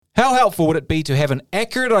How helpful would it be to have an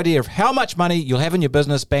accurate idea of how much money you'll have in your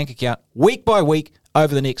business bank account week by week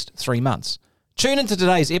over the next 3 months? Tune into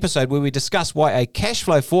today's episode where we discuss why a cash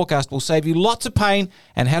flow forecast will save you lots of pain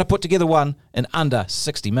and how to put together one in under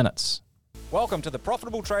 60 minutes. Welcome to the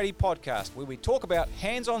Profitable Tradie Podcast, where we talk about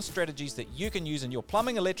hands-on strategies that you can use in your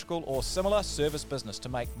plumbing, electrical, or similar service business to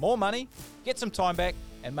make more money, get some time back,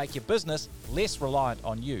 and make your business less reliant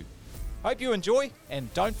on you. Hope you enjoy,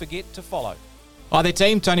 and don't forget to follow. Hi there,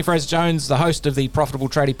 team. Tony Fraser-Jones, the host of the Profitable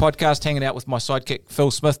Tradie Podcast, hanging out with my sidekick,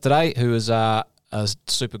 Phil Smith, today, who is a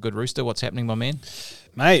super good rooster. What's happening, my man?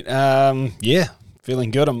 Mate,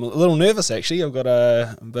 feeling good. I'm a little nervous, actually. I've got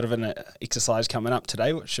a bit of an exercise coming up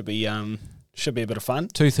today, which should be a bit of fun.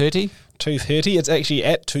 2:30? 2:30. It's actually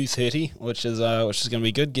at 2:30, which is going to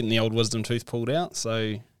be good, getting the old wisdom tooth pulled out.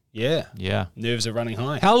 So, yeah. Nerves are running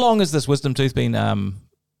high. How long has this wisdom tooth been an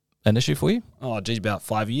issue for you? Oh, geez, about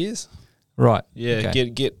 5 years. Right. Yeah, okay.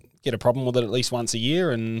 get a problem with it at least once a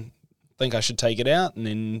year and think I should take it out, and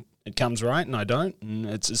then it comes right and I don't, and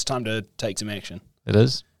it's time to take some action. It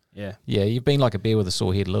is? Yeah. Yeah, you've been like a bear with a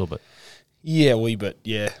sore head a little bit. Yeah, a wee bit,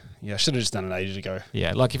 yeah. I should have just done it ages ago.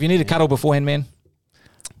 Yeah, like if you need a cuddle beforehand, man.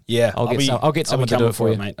 Yeah, I'll get someone to do it for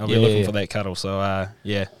you, mate. I'll be looking for that cuddle. So,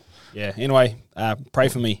 yeah. Anyway, pray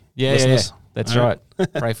for me, listeners. Yeah. That's right.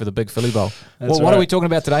 Pray for the big Philly bowl. That's What right. are we talking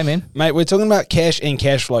about today, man? Mate, we're talking about cash and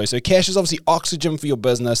cash flow. So cash is obviously oxygen for your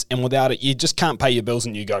business, and without it, you just can't pay your bills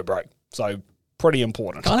and you go broke. So pretty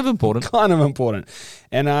important. Kind of important.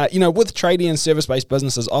 And, with trading and service-based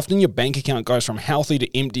businesses, often your bank account goes from healthy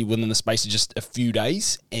to empty within the space of just a few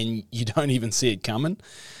days, and you don't even see it coming.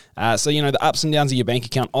 So the ups and downs of your bank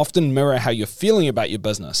account often mirror how you're feeling about your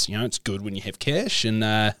business. It's good when you have cash,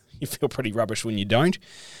 and you feel pretty rubbish when you don't.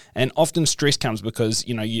 And often stress comes because,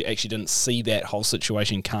 you actually didn't see that whole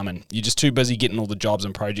situation coming. You're just too busy getting all the jobs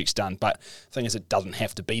and projects done. But the thing is, it doesn't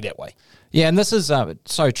have to be that way. Yeah, and this is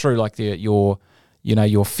so true. Like your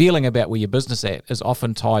feeling about where your business at is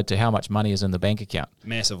often tied to how much money is in the bank account.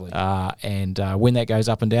 Massively. And when that goes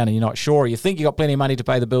up and down and you're not sure, you think you got plenty of money to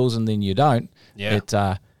pay the bills and then you don't. Yeah.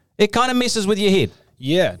 It kind of messes with your head.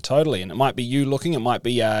 Yeah, totally. And it might be you looking, it might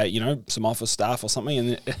be, some office staff or something.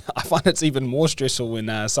 And I find it's even more stressful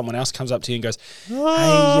when someone else comes up to you and goes,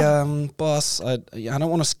 hey, boss, I don't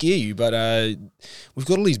want to scare you, but we've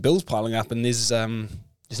got all these bills piling up and there's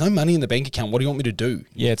no money in the bank account. What do you want me to do?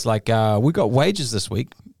 Yeah, it's like, we got wages this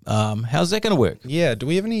week. How's that going to work? Yeah, do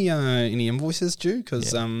we have any invoices due?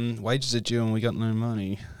 Because wages are due and we got no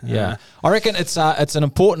money. Yeah, I reckon it's an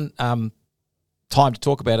important time to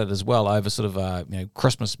talk about it as well over sort of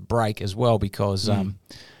Christmas break as well, because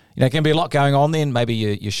it can be a lot going on then. Maybe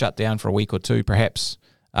you're shut down for a week or two, perhaps.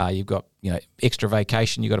 You've got extra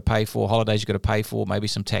vacation you've got to pay for, holidays you've got to pay for, maybe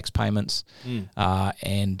some tax payments,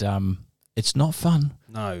 and it's not fun.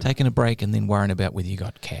 No. Taking a break and then worrying about whether you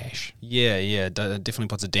got cash. Yeah, it definitely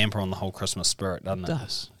puts a damper on the whole Christmas spirit, doesn't it? It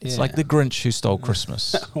does. It's like the Grinch who stole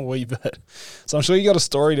Christmas. A wee bit. So I'm sure you got a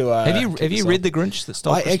story to. Have you read The Grinch that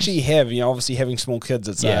stole Christmas? I actually have. Obviously having small kids,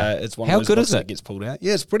 it's one How of those good books is it? that gets pulled out.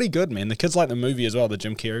 Yeah, it's pretty good, man. The kids like the movie as well, the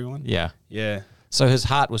Jim Carrey one. Yeah. So his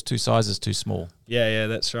heart was 2 sizes too small. Yeah,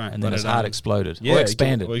 that's right. And then his heart exploded. Yeah, or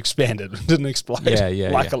expanded. Expanded. It didn't explode. Yeah.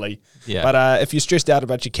 Luckily. Yeah. But if you're stressed out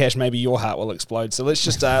about your cash, maybe your heart will explode. So let's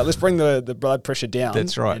just let's bring the blood pressure down.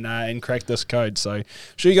 That's right. And crack this code. So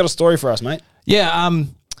sure you got a story for us, mate. Yeah,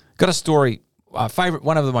 got a story.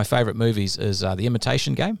 One of my favourite movies is The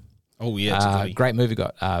Imitation Game. Oh yeah, it's a goodie. Great movie.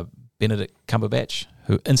 Got Benedict Cumberbatch,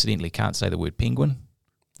 who incidentally can't say the word penguin.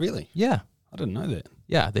 Really? Yeah. I didn't know that.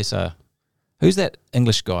 Yeah, there's who's that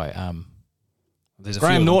English guy? There's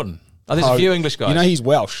Graham Norton. Oh, there's a few English guys. He's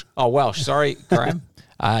Welsh. Oh, Welsh. Sorry, Graham.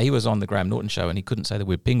 He was on the Graham Norton show and he couldn't say the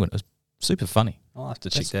word penguin. It was super funny. I'll have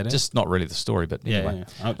to check that out. Just not really the story, but anyway.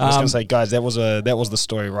 Yeah. I was going to say, guys, that was the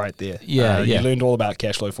story right there. Yeah. You learned all about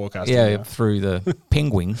cash flow forecasting. Yeah, through the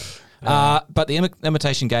penguin. But the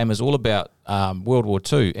Imitation Game is all about World War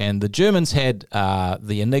II, and the Germans had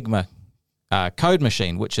the Enigma code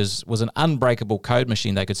machine, which was an unbreakable code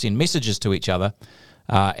machine. They could send messages to each other,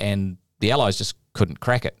 and the Allies just couldn't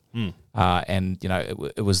crack it. And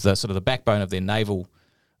it was the sort of the backbone of their naval,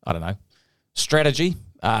 strategy,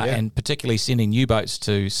 and particularly sending U-boats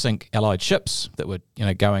to sink Allied ships that were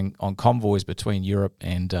going on convoys between Europe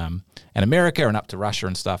and America and up to Russia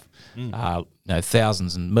and stuff.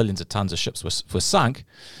 Thousands and millions of tons of ships were sunk,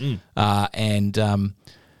 and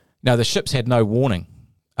the ships had no warning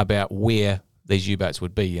about where these U-boats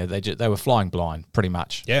would be. They were flying blind, pretty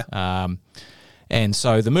much. Yeah. And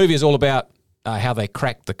so the movie is all about how they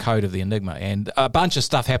cracked the code of the Enigma, and a bunch of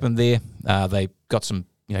stuff happened there. They got some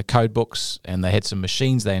code books, and they had some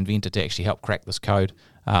machines they invented to actually help crack this code.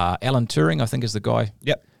 Alan Turing, I think, is the guy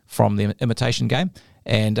Yep. from the Imitation Game.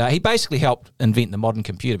 And he basically helped invent the modern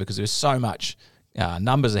computer because there was so much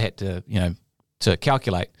numbers they had to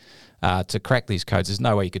calculate to crack these codes. There's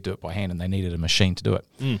no way you could do it by hand, and they needed a machine to do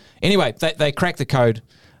it. Anyway, they cracked the code,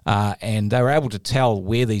 and they were able to tell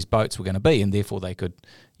where these boats were going to be, and therefore they could,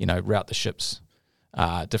 route the ships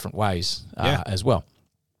different ways as well.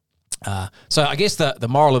 So I guess the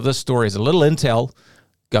moral of this story is a little intel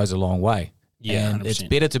goes a long way. Yeah, and 100%. it's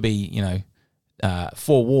better to be,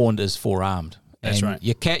 forewarned is forearmed. That's right.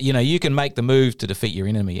 You can make the move to defeat your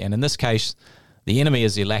enemy, and in this case, the enemy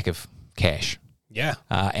is their lack of cash. Yeah.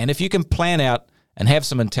 And if you can plan out and have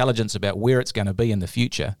some intelligence about where it's going to be in the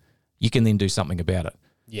future, you can then do something about it.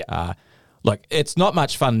 Yeah. Look, it's not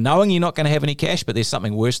much fun knowing you're not going to have any cash, but there's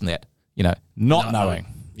something worse than that, not knowing.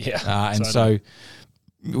 Yeah. And so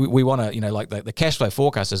we want to, like the cash flow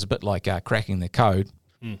forecast is a bit like cracking the code,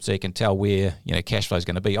 so you can tell where, cash flow is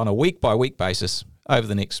going to be on a week-by-week basis over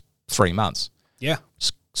the next 3 months. Yeah.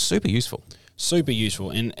 It's super useful. Super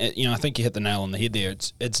useful. And, I think you hit the nail on the head there.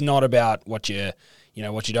 It's not about what you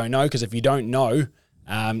don't know, because if you don't know,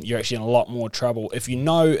 you're actually in a lot more trouble. If you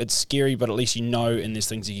know, it's scary, but at least you know, and there's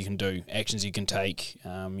things that you can do, actions you can take,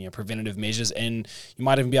 preventative measures, and you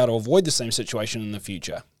might even be able to avoid the same situation in the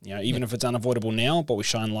future. Even if it's unavoidable now, but we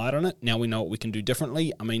shine light on it, now we know what we can do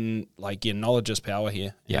differently. I mean, knowledge is power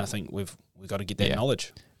here. And I think we've got to get that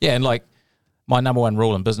knowledge. Yeah, and my number one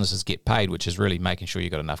rule in business is get paid, which is really making sure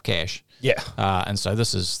you've got enough cash. Yeah. And so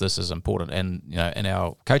this is important. And, in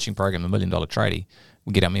our coaching program, the $1 Million Tradie,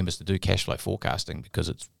 we get our members to do cash flow forecasting because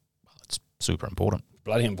it's super important.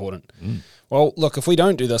 Bloody important. Well, look, if we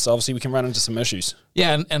don't do this, obviously we can run into some issues.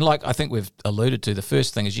 Yeah, and I think we've alluded to, the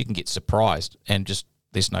first thing is you can get surprised and just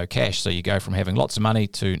there's no cash. So you go from having lots of money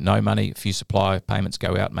to no money. A few supply payments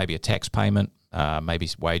go out, maybe a tax payment, maybe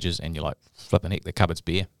wages, and you're like, flipping heck, the cupboard's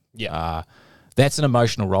bare. Yeah. That's an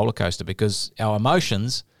emotional roller coaster because our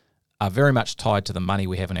emotions are very much tied to the money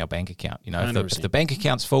we have in our bank account. If the bank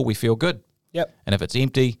account's full, we feel good. Yep. And if it's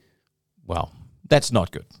empty, well, that's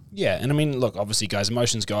not good. Yeah, and I mean, look, obviously, guys,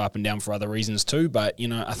 emotions go up and down for other reasons too, but,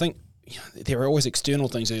 I think there are always external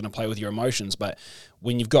things that are going to play with your emotions, but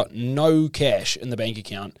when you've got no cash in the bank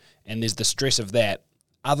account and there's the stress of that,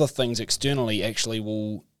 other things externally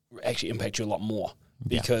will impact you a lot more.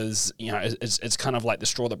 Because it's kind of like the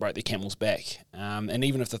straw that broke the camel's back, and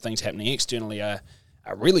even if the things happening externally are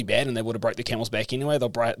really bad, and they would have broke the camel's back anyway, they'll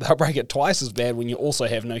break it twice as bad when you also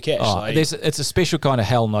have no cash. It's a special kind of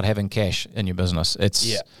hell not having cash in your business. It's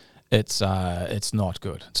not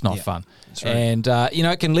good. It's not fun, That's right. and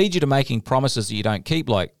it can lead you to making promises that you don't keep,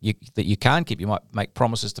 that you can't keep. You might make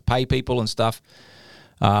promises to pay people and stuff.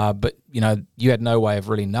 But, you had no way of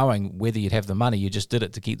really knowing whether you'd have the money. You just did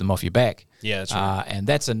it to keep them off your back. Yeah, that's right. And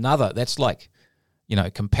that's like,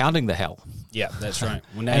 compounding the hell. Yeah, that's right.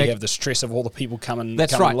 Well, now you have the stress of all the people coming.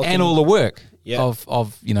 That's right. And all the work of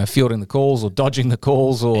fielding the calls or dodging the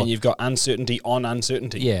calls, and you've got uncertainty on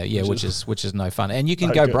uncertainty. Yeah, which is no fun. And you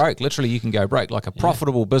can go broke. Literally, you can go broke. Like a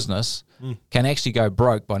profitable business can actually go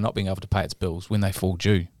broke by not being able to pay its bills when they fall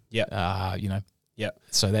due. Yeah. Yeah.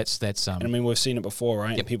 So that's and I mean, we've seen it before,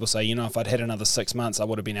 right? Yep. People say, if I'd had another 6 months, I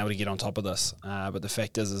would have been able to get on top of this. But the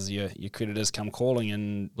fact is your creditors come calling,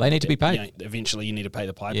 and they need to be paid. Eventually, you need to pay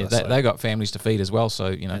the piper. Yeah, they got families to feed as well.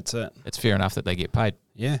 So that's it. It's fair enough that they get paid.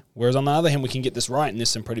 Yeah. Whereas on the other hand, we can get this right, and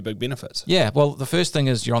there's some pretty big benefits. Yeah. Well, the first thing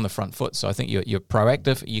is you're on the front foot. So I think you're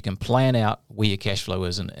proactive. You can plan out where your cash flow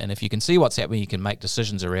is, and if you can see what's happening, you can make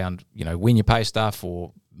decisions around when you pay stuff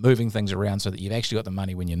or moving things around so that you've actually got the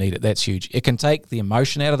money when you need it. That's huge. It can take the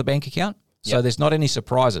emotion out of the bank account, so there's not any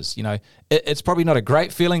surprises. It's probably not a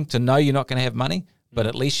great feeling to know you're not going to have money, but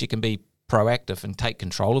at least you can be proactive and take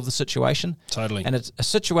control of the situation. Totally. And it's a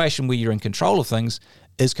situation where you're in control of things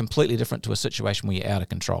is completely different to a situation where you're out of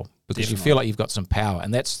control because you feel like you've got some power,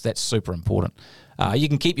 and that's super important. You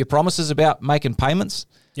can keep your promises about making payments.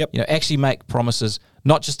 Yep. Actually make promises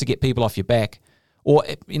not just to get people off your back, or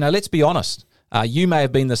let's be honest. You may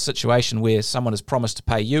have been in this situation where someone has promised to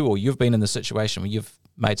pay you, or you've been in the situation where you've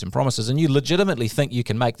made some promises and you legitimately think you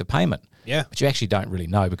can make the payment. Yeah. But you actually don't really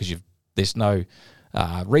know because there's no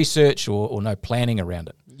research or no planning around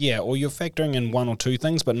it. Yeah, or you're factoring in one or two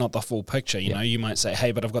things, but not the full picture. You might say,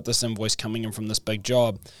 hey, but I've got this invoice coming in from this big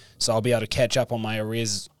job, so I'll be able to catch up on my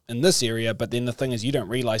arrears in this area. But then the thing is, you don't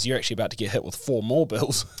realize you're actually about to get hit with 4 more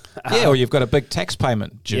bills. Or you've got a big tax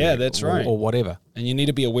payment due. Yeah, that's right. Or whatever. And you need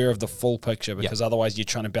to be aware of the full picture because otherwise you're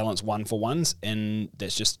trying to balance one for ones, and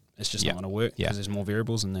it's just not going to work because there's more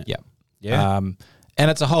variables in that. Yeah. Yeah. And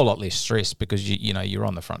it's a whole lot less stress because you're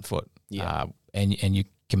on the front foot. Yeah. And you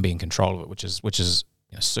can be in control of it, which is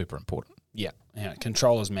super important. Yeah, Yeah,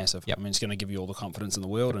 control is massive. Yep. I mean, it's going to give you all the confidence in the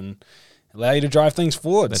world and allow you to drive things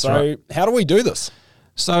forward. That's so right. how do we do this?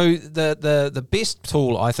 So the best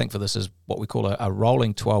tool I think for this is what we call a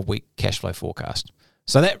rolling 12-week cash flow forecast.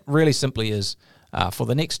 So that really simply is for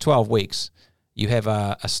the next 12 weeks, you have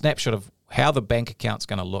a snapshot of how the bank account's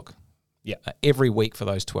going to look every week for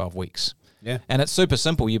those 12 weeks. Yeah. And it's super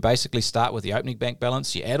simple. You basically start with the opening bank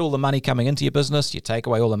balance, you add all the money coming into your business, you take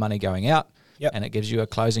away all the money going out, and it gives you a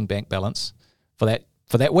closing bank balance for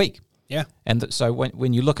that week. Yeah. And so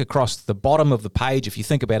when you look across the bottom of the page, if you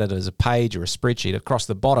think about it as a page or a spreadsheet, across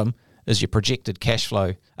the bottom is your projected cash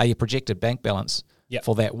flow, your projected bank balance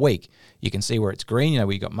for that week. You can see where it's green,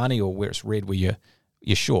 where you got money, or where it's red, where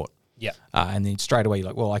you're short. Yeah. And then straight away you're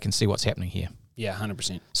like, well, I can see what's happening here. Yeah,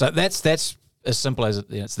 100%. So that's as simple as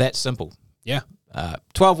it's that simple. Yeah.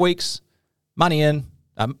 12 weeks, money in,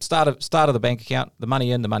 start of the bank account, the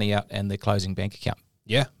money in, the money out, and the closing bank account.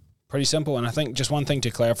 Yeah. Pretty simple. And I think just one thing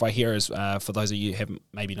to clarify here is for those of you who haven't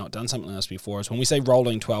maybe not done something like this before, is when we say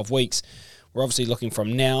rolling 12 weeks, we're obviously looking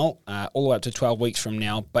from now all the way up to 12 weeks from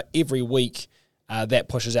now, but every week that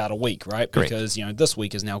pushes out a week, right? Correct. Because, this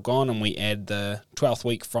week is now gone and we add the 12th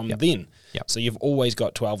week from then. Yep. So you've always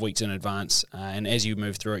got 12 weeks in advance. And as you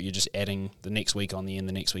move through it, you're just adding the next week on the end,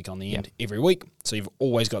 the next week on the end every week. So you've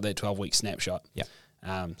always got that 12-week snapshot. Yeah.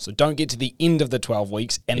 So don't get to the end of the 12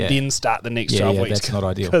 weeks and then start the next 12 weeks. That's not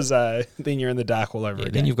ideal. Because then you're in the dark all over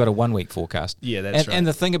again. Then you've got a 1 week forecast. Yeah, that's right. And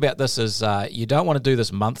the thing about this is you don't want to do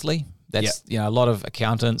this monthly. That's a lot of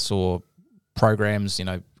accountants or programs,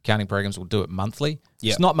 accounting programs will do it monthly.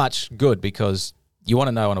 Yeah. It's not much good because you want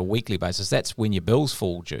to know on a weekly basis. That's when your bills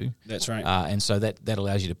fall due. That's right. And so that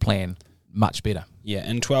allows you to plan much better. Yeah,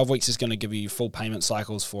 and 12 weeks is going to give you full payment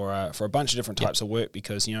cycles for a bunch of different types of work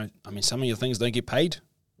because, some of your things don't get paid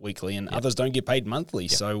weekly and others don't get paid monthly.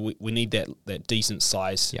 So we need that decent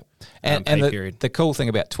size and pay the, period. The cool thing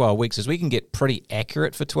about 12 weeks is we can get pretty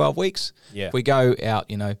accurate for 12 weeks. Yeah. If we go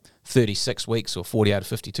out, 36 weeks or 48 to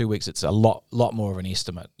 52 weeks, it's a lot more of an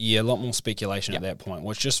estimate. Yeah, a lot more speculation at that point,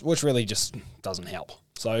 which really just doesn't help.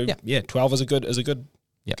 So 12 is a good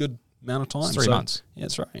amount of time. It's 3 months. Yeah,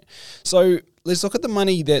 that's right. So let's look at the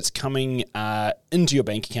money that's coming into your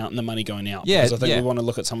bank account and the money going out. Yeah, because I think we want to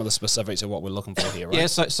look at some of the specifics of what we're looking for here, right? Yeah,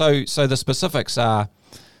 so the specifics are,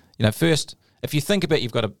 first, if you think about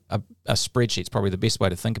you've got a spreadsheet, it's probably the best way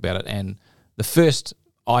to think about it, and the first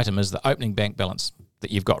item is the opening bank balance that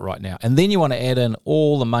you've got right now. And then you want to add in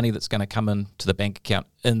all the money that's going to come into the bank account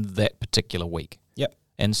in that particular week. Yep.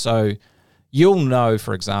 And so you'll know,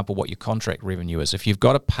 for example, what your contract revenue is. If you've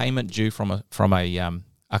got a payment due from a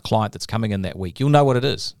client that's coming in that week, you'll know what it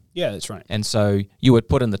is. Yeah, that's right. And so you would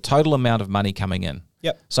put in the total amount of money coming in.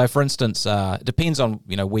 Yep. So, for instance, it depends on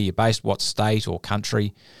where you're based, what state or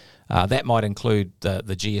country. That might include the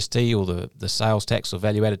GST or the sales tax or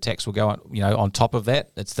value-added tax will go on top of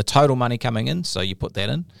that. It's the total money coming in, so you put that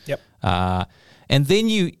in. Yep. And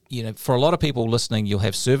then for a lot of people listening, you'll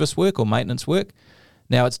have service work or maintenance work.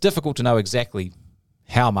 Now, it's difficult to know exactly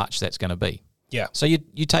how much that's going to be. Yeah. So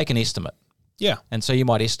you take an estimate. Yeah. And so you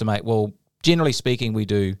might estimate, well, generally speaking, we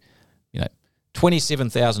do,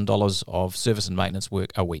 $27,000 of service and maintenance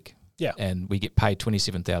work a week. Yeah. And we get paid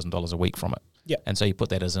 $27,000 a week from it. Yeah. And so you put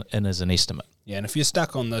that as an estimate. Yeah, and if you're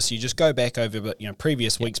stuck on this, you just go back over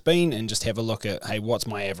previous week's been and just have a look at, hey, what's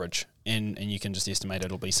my average? And you can just estimate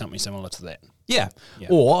it'll be something similar to that. Yeah.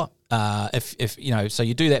 Or if so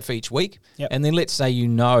you do that for each week. Yep. And then let's say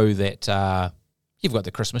that you've got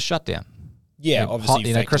the Christmas shutdown. Yeah,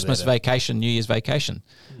 obviously. Christmas vacation, New Year's vacation.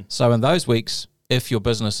 So in those weeks, if your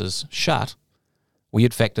business is shut, well,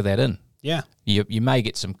 you'd factor that in. Yeah. You may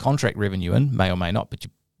get some contract revenue in, may or may not, but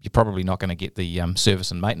you're probably not going to get the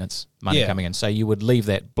service and maintenance money coming in. So you would leave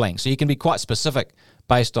that blank. So you can be quite specific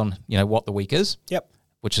based on what the week is. Yep.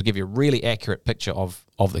 Which will give you a really accurate picture of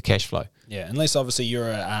the cash flow. Yeah, unless obviously you're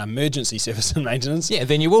an emergency service and maintenance. Yeah,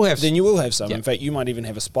 then you will have some. Yep. In fact, you might even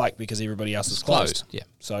have a spike because everybody else is closed. Yeah.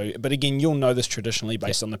 So, but again, you'll know this traditionally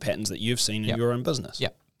based on the patterns that you've seen in your own business. Yeah.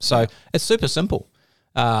 So it's super simple.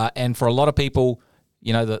 And for a lot of people,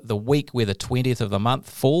 the week where the 20th of the month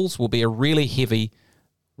falls will be a really heavy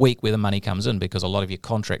week where the money comes in because a lot of your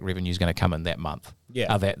contract revenue is going to come in that month.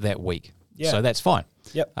 Yeah. That week. Yeah. So that's fine.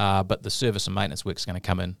 Yep. But the service and maintenance work is going to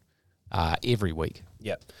come in every week.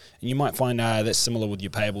 Yep. And you might find that's similar with your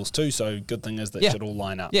payables too. So good thing is that should all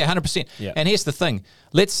line up. Yeah, 100%. Yeah. And here's the thing.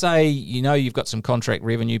 Let's say you've got some contract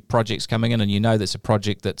revenue projects coming in and that's a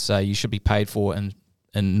project that you should be paid for in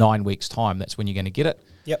 9 weeks' time. That's when you're going to get it.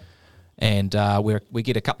 Yep. And we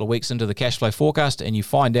get a couple of weeks into the cash flow forecast and you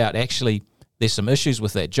find out actually there's some issues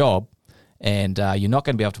with that job and you're not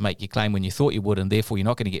going to be able to make your claim when you thought you would, and therefore you're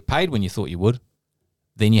not going to get paid when you thought you would,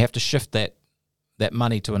 then you have to shift that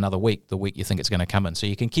money to another week, the week you think it's going to come in. So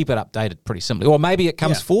you can keep it updated pretty simply. Or maybe it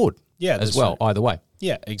comes forward as well, either way.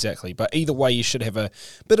 Yeah, exactly. But either way, you should have a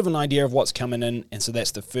bit of an idea of what's coming in, and so that's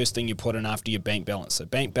the first thing you put in after your bank balance. So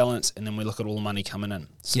bank balance, and then we look at all the money coming in.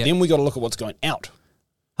 So then we got to look at what's going out.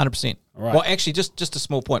 100%. Right. Well, actually, just a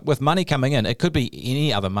small point. With money coming in, it could be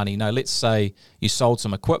any other money. No, let's say you sold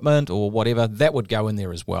some equipment or whatever. That would go in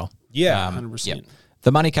there as well. Yeah, 100%.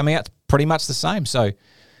 The money coming out, pretty much the same. So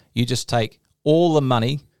you just take all the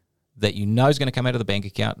money that you know is going to come out of the bank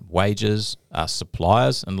account, wages,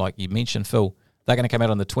 suppliers, and like you mentioned, Phil, they're going to come out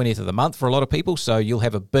on the 20th of the month for a lot of people. So you'll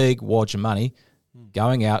have a big wad of money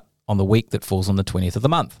going out on the week that falls on the 20th of the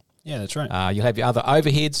month. Yeah, that's right. You'll have your other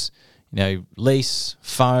overheads, lease,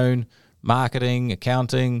 phone, marketing,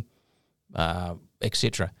 accounting,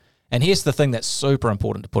 etc. And here's the thing that's super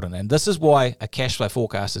important to put in. And this is why a cash flow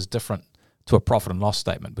forecast is different to a profit and loss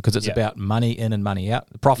statement, because it's about money in and money out.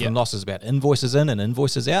 The profit and loss is about invoices in and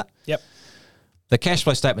invoices out. Yep. The cash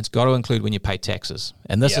flow statement's got to include when you pay taxes.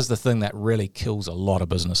 And this is the thing that really kills a lot of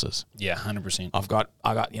businesses. Yeah, 100%.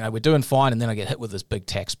 I got, we're doing fine, and then I get hit with this big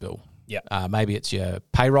tax bill. Yeah. Maybe it's your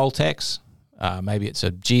payroll tax. Maybe it's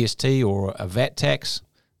a GST or a VAT tax,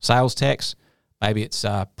 sales tax. Maybe it's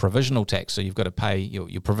provisional tax, so you've got to pay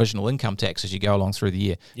your provisional income tax as you go along through the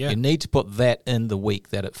year. Yeah. You need to put that in the week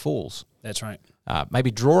that it falls. That's right.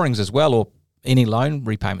 Maybe drawings as well, or any loan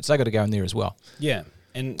repayments. They got to go in there as well. Yeah,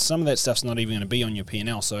 and some of that stuff's not even going to be on your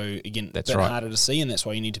P&L, so again, that's a bit right. harder to see, and that's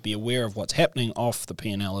why you need to be aware of what's happening off the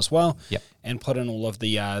P&L as well, and put in all of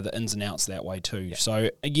the ins and outs that way too. Yep. So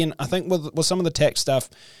again, I think with some of the tax stuff,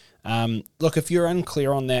 look, if you're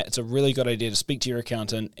unclear on that, it's a really good idea to speak to your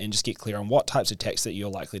accountant and just get clear on what types of tax that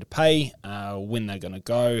you're likely to pay, when they're going to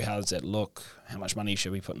go, how does that look, how much money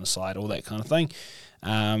should we put aside, all that kind of thing.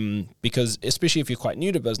 Because especially if you're quite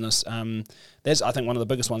new to business, that's I think one of the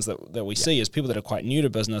biggest ones that we see is people that are quite new to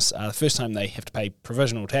business. The first time they have to pay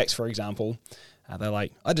provisional tax, for example, they're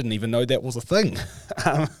like, I didn't even know that was a thing,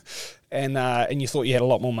 and you thought you had a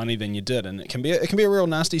lot more money than you did, and it can be a real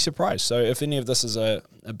nasty surprise. So if any of this is a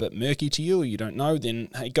bit murky to you or you don't know, then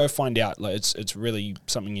hey, go find out. Like it's really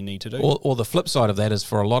something you need to do. Or the flip side of that is,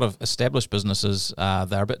 for a lot of established businesses,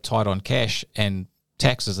 they're a bit tight on cash, and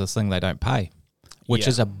tax is the thing they don't pay, which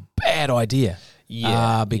is a bad idea.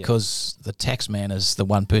 Because the tax man is the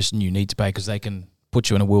one person you need to pay, because they can put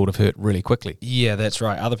you in a world of hurt really quickly. Yeah, that's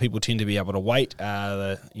right. Other people tend to be able to wait.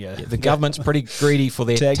 The government's pretty greedy for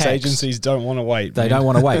their tax. Agencies don't want to wait. They don't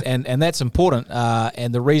want to wait, and that's important.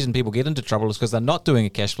 And the reason people get into trouble is because they're not doing a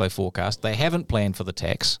cash flow forecast. They haven't planned for the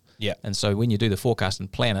tax. Yeah. And so when you do the forecast and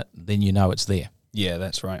plan it, then you know it's there. Yeah,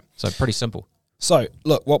 that's right. So pretty simple. So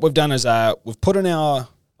look, what we've done is we've put in our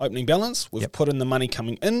opening balance, we've put in the money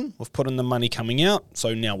coming in, we've put in the money coming out.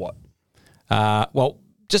 So now what? Well,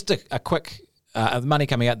 just a quick the money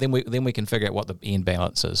coming out, then we can figure out what the end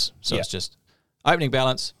balance is. So it's just opening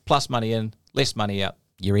balance plus money in, less money out,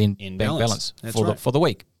 your end bank balance for the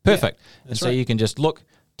week. Perfect. And so you can just look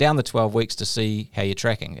down the 12 weeks to see how you're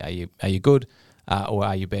tracking. Are you good or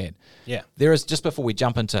are you bad? Yeah. There is, just before we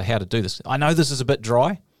jump into how to do this, I know this is a bit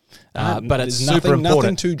dry, but it's super important.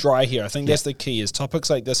 Nothing too dry here. I think that's the key. Is topics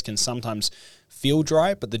like this can sometimes feel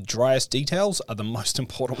dry, but the driest details are the most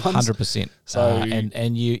important ones. 100%. So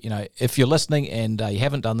and you know, if you're listening and you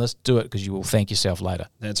haven't done this, do it, because you will thank yourself later.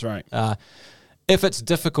 That's right. If it's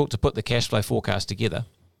difficult to put the cash flow forecast together,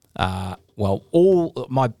 all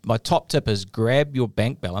my top tip is grab your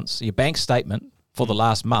bank balance, your bank statement for the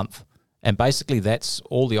last month, and basically that's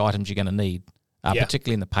all the items you're going to need.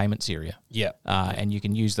 Particularly in the payments area. Yeah. And you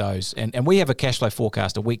can use those. And we have a cash flow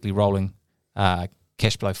forecast, a weekly rolling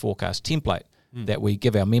cash flow forecast template that we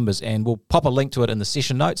give our members, and we'll pop a link to it in the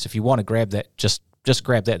session notes. If you want to grab that, just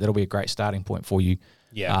grab that. That'll be a great starting point for you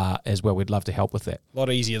as well. We'd love to help with that. A lot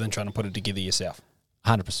easier than trying to put it together yourself.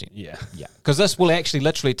 100%. Yeah. Because this will actually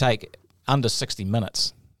literally take under 60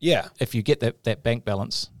 minutes. Yeah. If you get that bank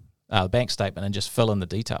balance, bank statement, and just fill in the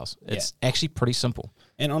details. It's actually pretty simple.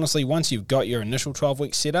 And honestly, once you've got your initial 12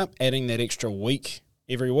 week set up, adding that extra week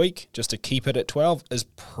every week just to keep it at 12 is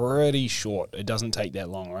pretty short. It doesn't take that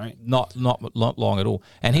long, right? Not long at all.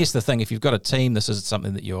 And here's the thing, if you've got a team, this is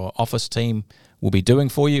something that your office team will be doing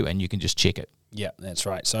for you, and you can just check it. Yeah, that's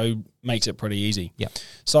right. So makes it pretty easy. Yeah.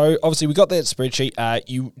 So obviously we got that spreadsheet.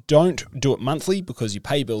 You don't do it monthly because you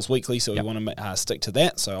pay bills weekly, so we want to stick to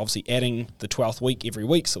that. So obviously adding the 12th week every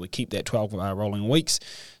week, so we keep that 12 rolling weeks.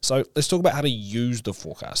 So let's talk about how to use the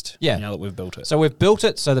forecast now that we've built it. So we've built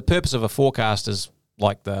it. So the purpose of a forecast is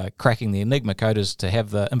like the cracking the Enigma code, is to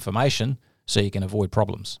have the information so you can avoid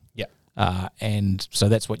problems. Yeah. And so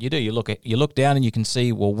that's what you do. You look down and you can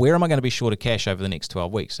see, well, where am I going to be short of cash over the next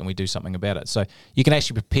 12 weeks? And we do something about it. So you can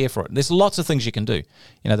actually prepare for it. And there's lots of things you can do.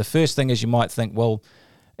 The first thing is you might think, well,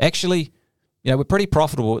 actually, we're pretty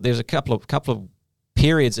profitable. There's a couple of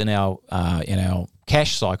periods in our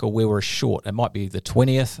cash cycle where we're short. It might be the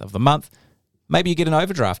 20th of the month. Maybe you get an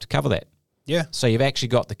overdraft to cover that. Yeah. So you've actually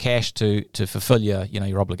got the cash to fulfill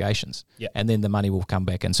your obligations. Yeah. And then the money will come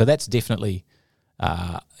back in. So that's definitely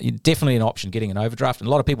an option, getting an overdraft. And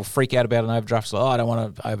a lot of people freak out about an overdraft. So, I don't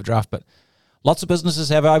want an overdraft. But lots of businesses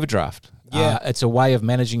have overdraft. Yeah. It's a way of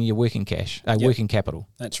managing your working cash, working capital.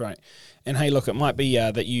 That's right. And hey, look, it might be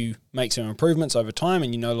that you make some improvements over time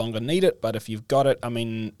and you no longer need it. But if you've got it,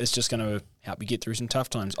 it's just going to help you get through some tough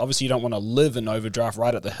times. Obviously, you don't want to live in overdraft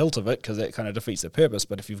right at the hilt of it because that kind of defeats the purpose.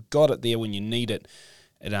 But if you've got it there when you need it,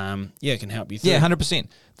 it can help you through. Yeah, 100%.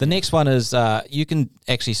 The next one is you can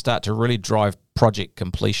actually start to really drive project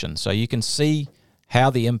completion. So you can see how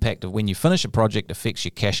the impact of when you finish a project affects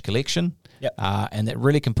your cash collection. Yep. And that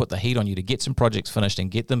really can put the heat on you to get some projects finished and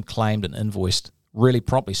get them claimed and invoiced really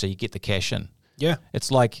promptly so you get the cash in. Yeah.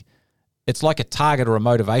 It's like a target or a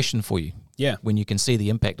motivation for you. Yeah. When you can see the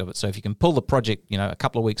impact of it. So if you can pull the project, a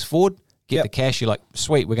couple of weeks forward, get the cash, you're like,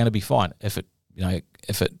 sweet, we're going to be fine. If it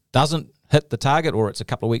doesn't hit the target or it's a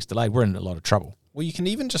couple of weeks delayed, we're in a lot of trouble. Well, you can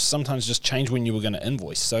even sometimes just change when you were going to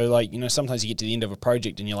invoice. So sometimes you get to the end of a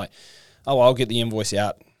project and you're like, oh, I'll get the invoice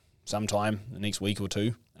out sometime the next week or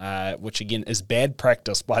two, which again is bad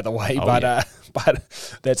practice, by the way, but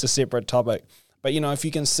that's a separate topic. But, if you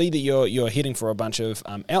can see that you're heading for a bunch of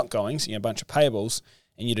outgoings, a bunch of payables,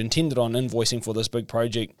 and you'd intended on invoicing for this big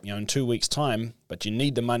project, in 2 weeks' time, but you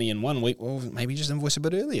need the money in 1 week, well, maybe just invoice a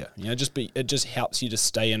bit earlier. It just helps you to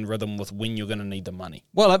stay in rhythm with when you're going to need the money.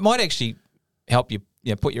 Well, it might actually help you,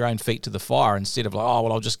 put your own feet to the fire instead of like, oh,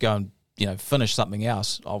 well, I'll just go and, finish something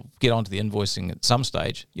else. I'll get onto the invoicing at some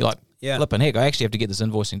stage. You're like, flipping heck, I actually have to get this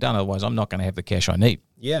invoicing done, otherwise I'm not going to have the cash I need.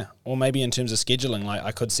 Yeah, or maybe in terms of scheduling, like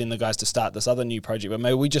I could send the guys to start this other new project, but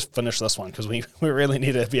maybe we just finish this one because we really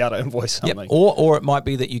need to be able to invoice something. Yep. Or it might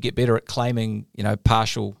be that you get better at claiming,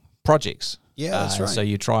 partial projects. Yeah, that's right. So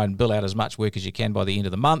you try and bill out as much work as you can by the end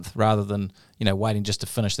of the month rather than, waiting just to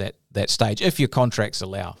finish that stage if your contracts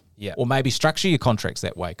allow. Yeah. Or maybe structure your contracts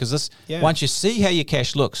that way because once you see how your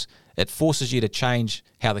cash looks, it forces you to change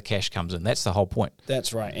how the cash comes in. That's the whole point.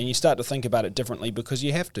 That's right. And you start to think about it differently because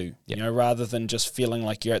you have to, rather than just feeling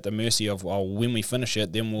like you're at the mercy of, well, when we finish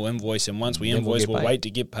it, then we'll invoice. And once we invoice, we'll wait to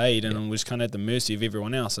get paid. And we're just kind of at the mercy of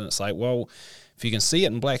everyone else. And it's like, well, if you can see it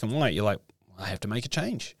in black and white, you're like, I have to make a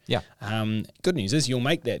change. Yeah. Good news is you'll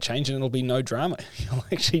make that change and it'll be no drama. You'll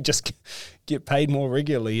actually just get paid more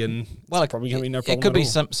regularly and it's probably going to be no problem. It could be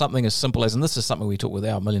at all. something as simple as, and this is something we talk with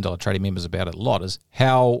our $1 Million Trading members about it a lot, is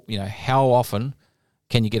how often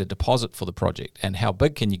can you get a deposit for the project and how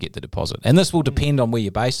big can you get the deposit? And this will depend on where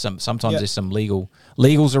you're based. Sometimes there's some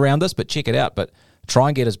legals around this, but check it out. But try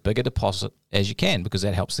and get as big a deposit as you can because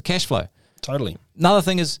that helps the cash flow. Totally. Another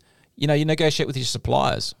thing is, you negotiate with your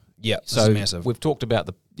suppliers. Yeah, so this is massive. We've talked about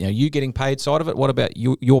the you getting paid side of it. What about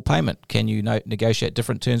your payment? Can you negotiate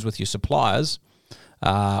different terms with your suppliers,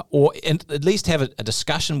 or at least have a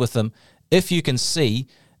discussion with them if you can see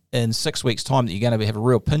in 6 weeks' time that you're going to have a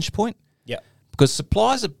real pinch point? Yeah, because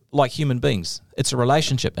suppliers are like human beings. It's a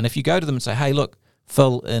relationship, and if you go to them and say, "Hey, look,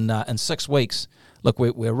 Phil, in 6 weeks, look,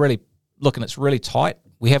 we're really looking. It's really tight.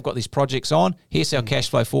 We have got these projects on. Here's our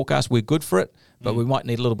cash flow forecast. We're good for it, but we might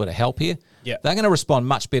need a little bit of help here." Yeah. They're going to respond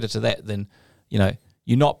much better to that than,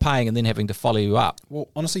 you're not paying and then having to follow you up. Well,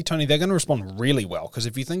 honestly, Tony, they're going to respond really well because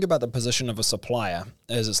if you think about the position of a supplier,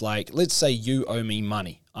 it's like, let's say you owe me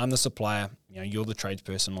money. I'm the supplier, you're the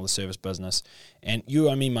tradesperson or the service business, and you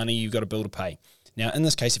owe me money, you've got a bill to pay. Now, in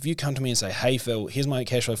this case, if you come to me and say, hey, Phil, here's my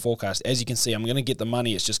cash flow forecast. As you can see, I'm going to get the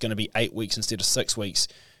money. It's just going to be 8 weeks instead of 6 weeks.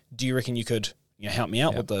 Do you reckon you could help me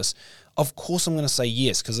out with this? Of course I'm going to say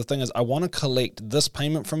yes, because the thing is I want to collect this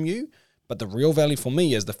payment from you, but the real value for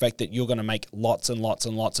me is the fact that you're going to make lots and lots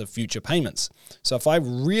and lots of future payments. So if I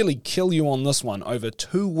really kill you on this one over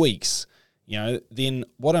 2 weeks, then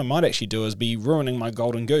what I might actually do is be ruining my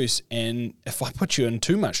golden goose. And if I put you in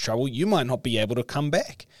too much trouble, you might not be able to come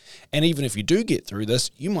back. And even if you do get through this,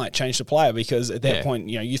 you might change supplier because at that point,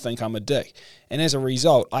 you think I'm a dick. And as a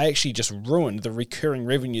result, I actually just ruined the recurring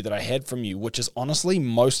revenue that I had from you, which is honestly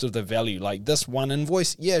most of the value. Like this one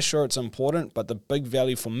invoice, sure, it's important, but the big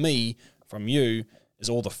value for me from you is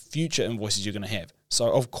all the future invoices you're going to have. So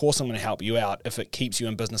of course I'm going to help you out if it keeps you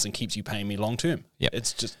in business and keeps you paying me long term. Yep.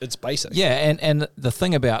 It's basic. Yeah, and the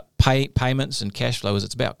thing about payments and cash flow is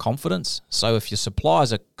it's about confidence. So if your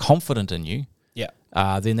suppliers are confident in you,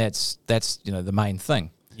 then that's the main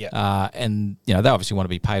thing. Yeah. And they obviously want to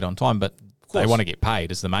be paid on time, but they want to get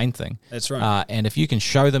paid is the main thing. That's right. And if you can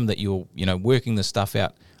show them that you're working this stuff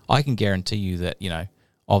out, I can guarantee you that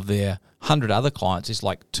of their 100 other clients, it's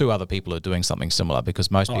like 2 other people are doing something similar,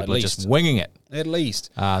 because most people are just winging it. At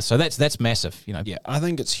least. So that's massive. Yeah, I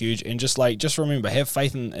think it's huge. And just remember, have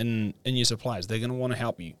faith in your suppliers. They're going to want to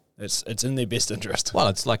help you. It's in their best interest. Well,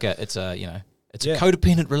 it's like a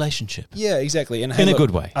codependent relationship. Yeah, exactly. And in a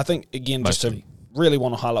good way. I think, again, just to really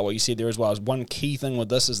want to highlight what you said there as well, is one key thing with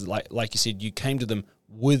this is like you said, you came to them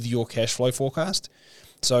with your cash flow forecast.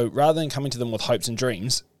 So rather than coming to them with hopes and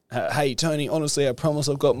dreams, hey, Tony, honestly, I promise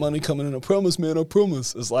I've got money coming in. I promise, man, I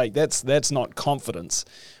promise. It's like, that's not confidence.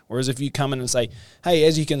 Whereas if you come in and say, hey,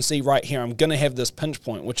 as you can see right here, I'm going to have this pinch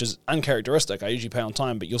point, which is uncharacteristic. I usually pay on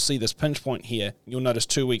time, but you'll see this pinch point here. You'll notice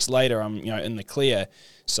 2 weeks later, I'm in the clear.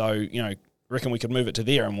 So, reckon we could move it to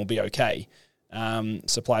there and we'll be okay.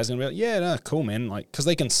 Suppliers going to be like, yeah, no, cool, man. Like, because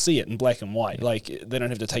they can see it in black and white. Like, they don't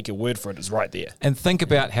have to take your word for it. It's right there. And think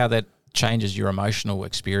about how that changes your emotional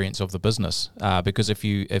experience of the business, because if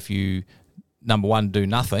you number one, do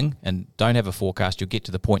nothing and don't have a forecast, you'll get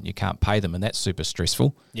to the point you can't pay them, and that's super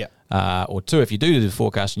stressful. Yeah. Or 2, if you do the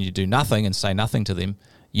forecast and you do nothing and say nothing to them,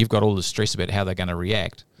 you've got all the stress about how they're going to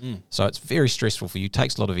react. So it's very stressful for you.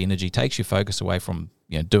 Takes a lot of energy, takes your focus away from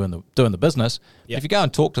doing the business. Yep. If you go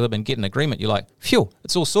and talk to them and get an agreement, you're like, phew,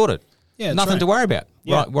 it's all sorted. Yeah, nothing to worry about.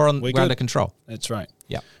 Yeah, we're under control. That's right.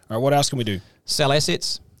 Yeah. All right, what else can we do? Sell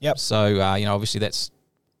assets. Yep. So obviously that's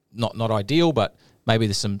not ideal, but maybe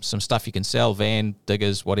there's some stuff you can sell, van,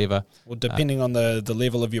 diggers, whatever. Well, depending on the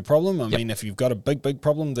level of your problem. I mean, if you've got a big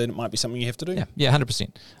problem, then it might be something you have to do. Yeah,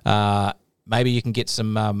 100%. Maybe you can get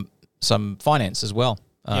some finance as well.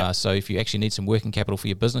 So if you actually need some working capital for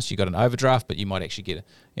your business, you've got an overdraft, but you might actually get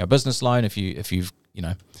a business loan if you've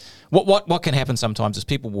what can happen sometimes is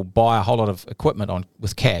people will buy a whole lot of equipment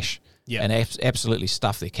with cash and absolutely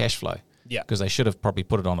stuff their cash flow. Yeah, because they should have probably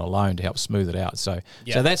put it on a loan to help smooth it out. So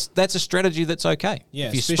that's a strategy that's okay. Yeah,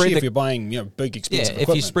 especially if you're buying big expensive equipment.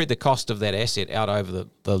 If you spread the cost of that asset out over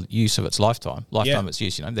the use of its lifetime of its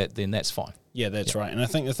use, then that's fine. Yeah, that's right. And I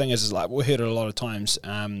think the thing is like we heard it a lot of times.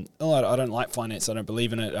 I don't like finance. I don't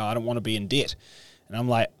believe in it. I don't want to be in debt. And I'm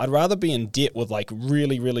like, I'd rather be in debt with like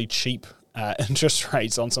really, really cheap interest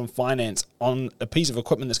rates on some finance on a piece of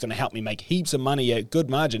equipment that's going to help me make heaps of money at good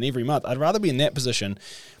margin every month. I'd rather be in that position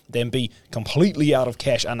than be completely out of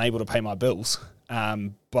cash, unable to pay my bills.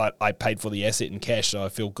 But I paid for the asset in cash, so I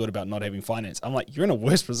feel good about not having finance. I'm like, you're in a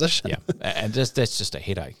worse position. Yeah, and that's just a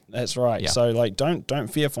headache. That's right. Yeah. So like, don't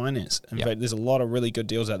fear finance. In fact, there's a lot of really good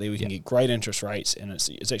deals out there. We can get great interest rates, and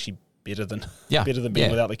it's actually better than being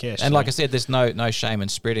without the cash. And like I said, there's no shame in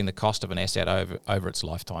spreading the cost of an asset over its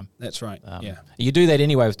lifetime. That's right. You do that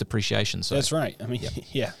anyway with depreciation. So that's right. I mean,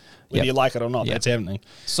 whether you like it or not, that's happening.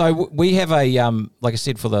 So we have a like I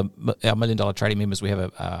said, for our $1 Million Trading members, we have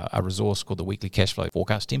a resource called the Weekly Cash Flow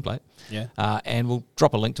Forecast Template. Yeah. And we'll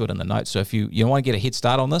drop a link to it in the notes. So if you want to get a head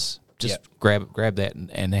start on this, just grab that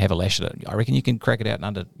and have a lash at it. I reckon you can crack it out in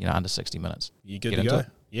under 60 minutes. You good to go?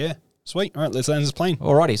 Yeah. Sweet. All right, let's land this plane.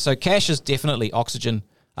 Alrighty. So cash is definitely oxygen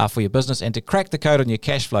for your business, and to crack the code on your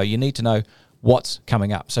cash flow, you need to know what's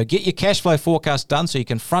coming up. So get your cash flow forecast done so you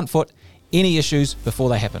can front foot any issues before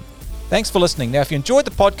they happen. Thanks for listening. Now, if you enjoyed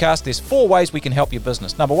the podcast, there's 4 ways we can help your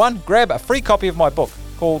business. Number 1, grab a free copy of my book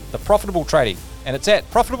called The Profitable Tradie, and it's at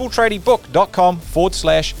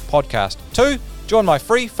profitabletradebook.com/podcast. 2, join my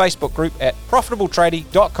free Facebook group at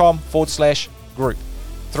profitabletradie.com/group.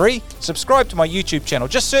 3, subscribe to my YouTube channel.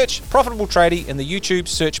 Just search Profitable Tradie in the YouTube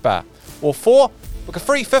search bar. Or 4, book a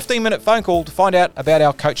free 15-minute phone call to find out about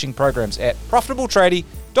our coaching programs at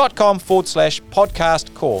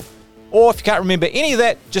profitabletradie.com/podcast call. Or if you can't remember any of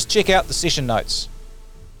that, just check out the session notes.